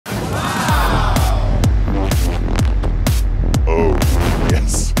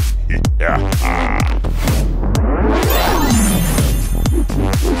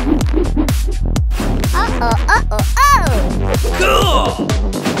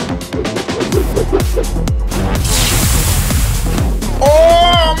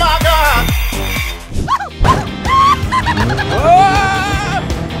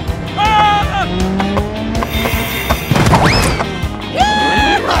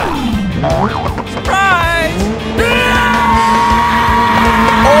Surprise!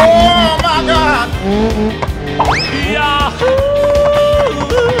 Oh my God! Yahoo!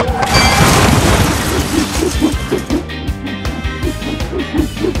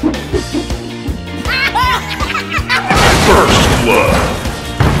 First blood.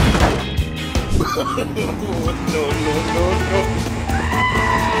 No.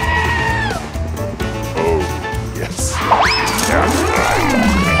 Oh, yes. That's right.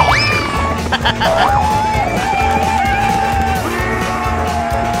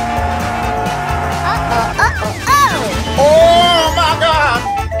 Oh my God!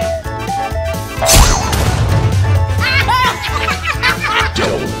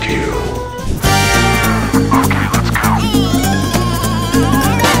 Double kill.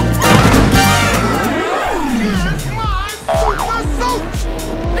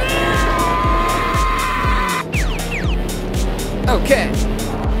 Okay.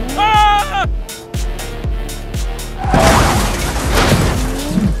 Ah!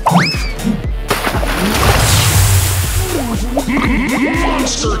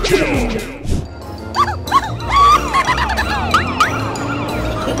 Monster kill.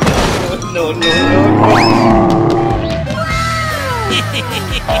 No.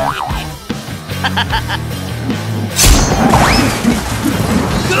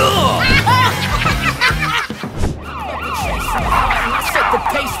 Set the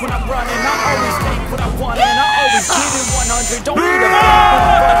pace when I'm running. I always take what I want and I always give it 100. Don't need a man when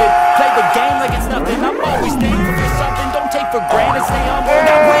I'm running. Play the game like it's nothing. I'm always thankful for something. Don't take for granted. Stay humble,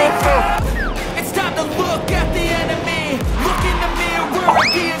 not grateful. It's time to look at the enemy. Look in the mirror.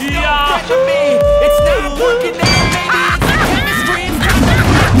 He is no threat to me. It's not working out. Maybe it's the chemistry. It's time to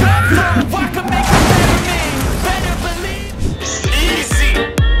look up. So I can make a better me. Better believe. Easy.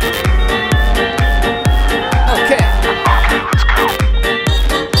 Okay.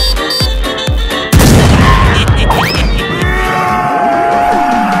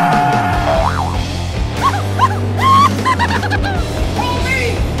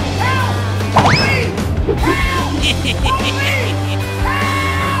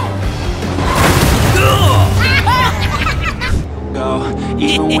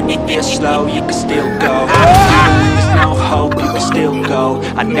 Even when you feel slow, you can still go. Even when there's no hope, you can still go.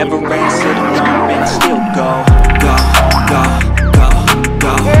 I never answer to no, man, I still go.